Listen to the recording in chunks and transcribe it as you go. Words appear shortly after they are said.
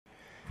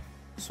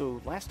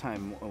So last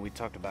time when we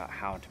talked about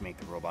how to make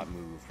the robot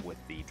move with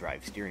the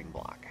drive steering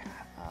block.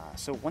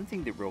 So one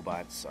thing that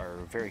robots are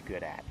very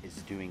good at is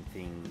doing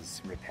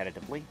things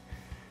repetitively,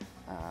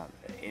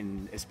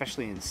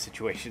 especially in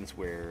situations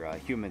where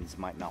humans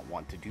might not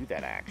want to do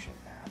that action.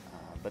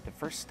 But the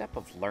first step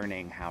of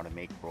learning how to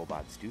make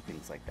robots do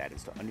things like that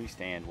is to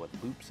understand what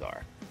loops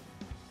are.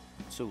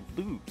 So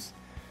loops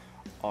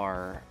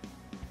are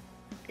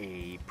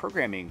a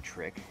programming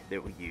trick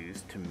that we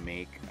use to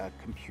make a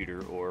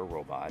computer or a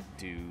robot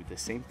do the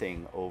same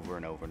thing over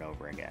and over and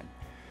over again.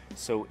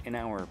 So in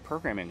our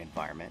programming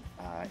environment,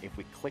 if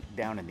we click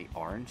down in the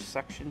orange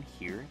section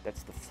here,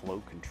 that's the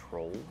flow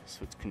control.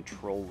 So it's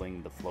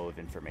controlling the flow of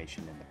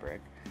information in the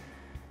brick.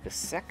 The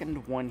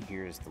second one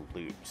here is the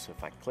loop. So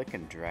if I click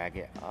and drag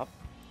it up,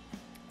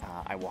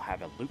 I will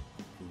have a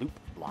loop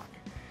block.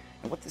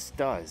 And what this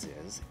does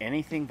is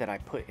anything that I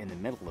put in the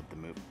middle of the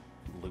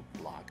loop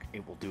block,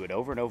 it will do it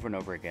over and over and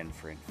over again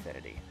for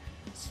infinity.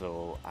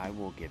 So I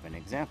will give an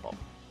example.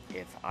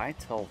 If I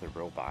tell the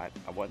robot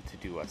I want to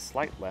do a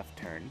slight left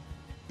turn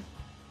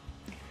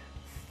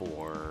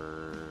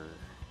for,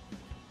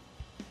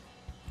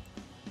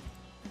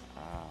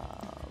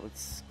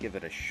 let's give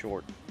it a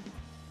short,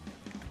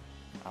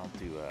 I'll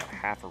do a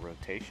half a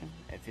rotation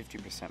at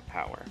 50%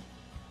 power.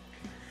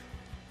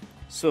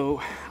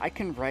 So I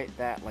can write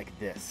that like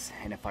this,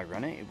 and if I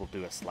run it, it will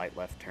do a slight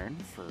left turn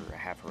for a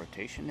half a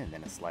rotation, and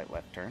then a slight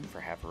left turn for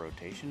half a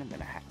rotation, and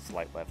then a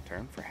slight left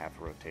turn for half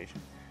a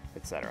rotation,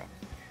 etc.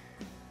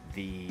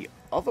 The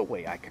other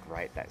way I could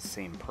write that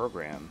same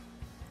program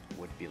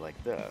would be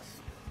like this.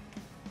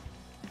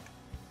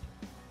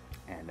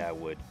 And I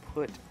would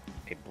put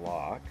a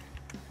block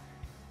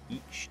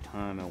each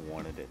time I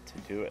wanted it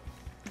to do it.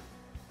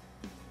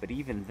 But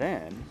even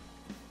then,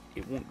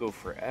 it won't go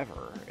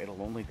forever.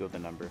 It'll only go the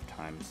number of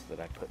times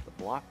that I put the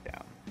block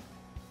down.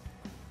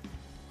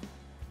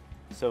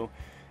 So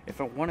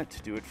if I want it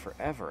to do it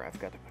forever, I've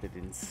got to put it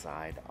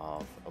inside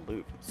of a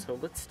loop. So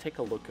let's take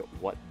a look at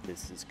what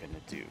this is going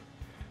to do.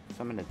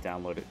 So I'm going to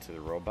download it to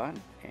the robot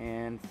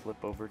and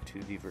flip over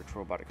to the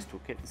Virtual Robotics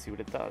Toolkit and see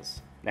what it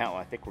does. Now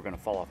I think we're going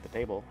to fall off the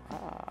table.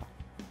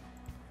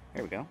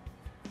 There we go.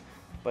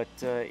 But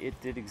it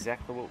did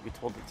exactly what we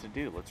told it to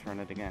do. Let's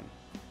run it again.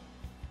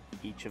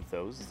 Each of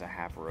those is a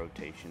half a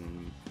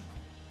rotation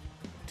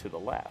to the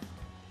left.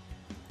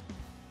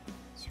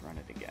 Let's run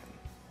it again.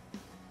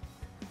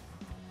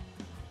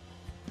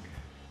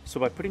 So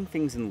by putting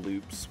things in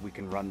loops, we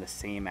can run the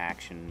same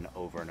action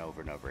over and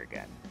over and over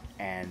again.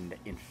 And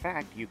in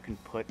fact, you can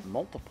put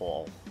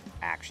multiple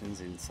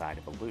actions inside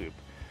of a loop.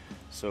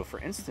 So for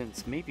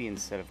instance, maybe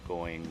instead of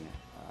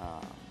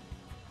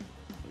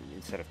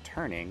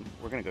turning,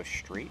 we're going to go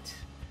straight,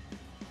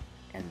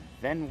 and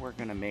then we're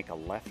going to make a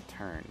left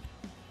turn.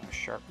 A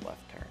sharp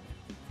left turn.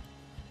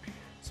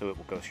 So it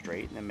will go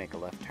straight and then make a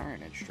left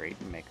turn, and straight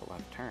and make a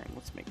left turn.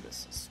 Let's make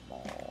this a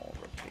small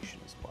rotation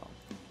as well.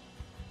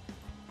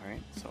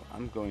 Alright, so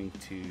I'm going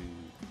to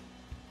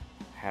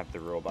have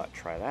the robot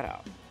try that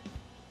out.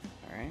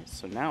 Alright,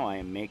 so now I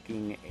am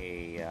making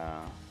a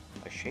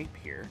shape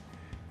here,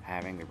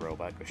 having the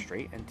robot go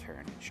straight and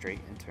turn, and straight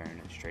and turn,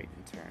 and straight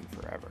and turn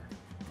forever.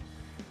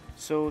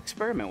 So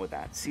experiment with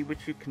that. See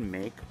what you can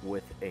make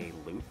with a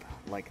loop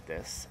like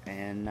this,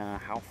 and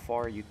how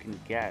far you can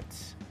get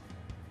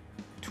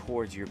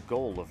towards your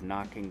goal of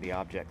knocking the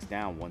objects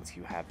down once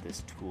you have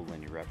this tool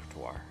in your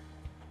repertoire.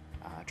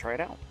 Try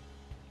it out.